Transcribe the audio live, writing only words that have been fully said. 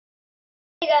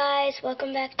guys,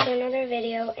 welcome back to another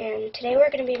video, and today we're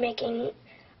going to be making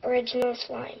original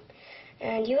slime.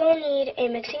 And you will need a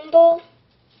mixing bowl,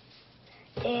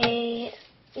 a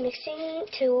mixing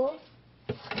tool,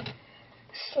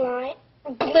 slime,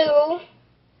 glue,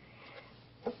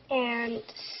 and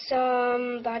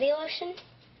some body lotion,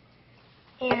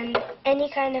 and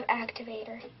any kind of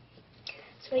activator.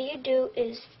 So what you do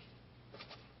is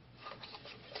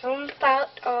dump out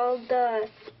all the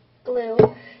glue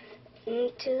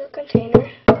into the container.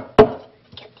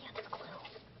 Get the other glue.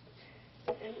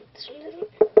 And this one isn't.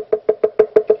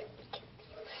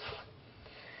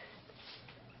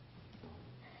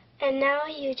 And now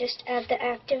you just add the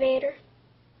activator.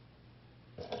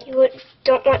 You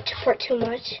don't want to pour too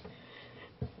much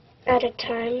at a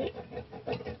time,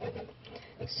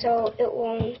 so it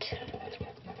won't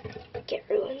get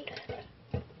ruined.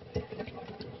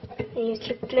 And you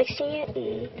keep mixing it,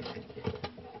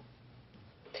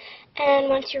 and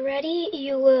once you're ready,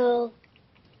 you will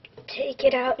take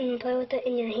it out and play with it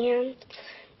in your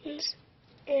hands.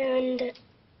 And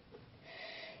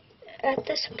at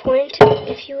this point,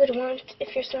 if your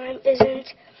slime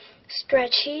isn't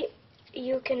stretchy,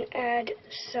 you can add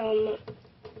some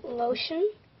lotion.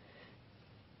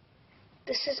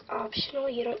 This is optional,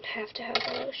 you don't have to have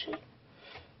the lotion.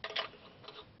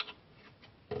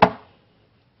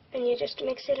 And you just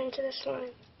mix it into the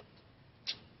slime.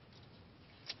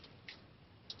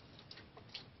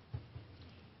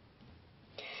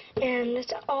 And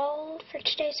that's all for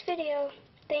today's video.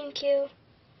 Thank you.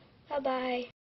 Bye-bye.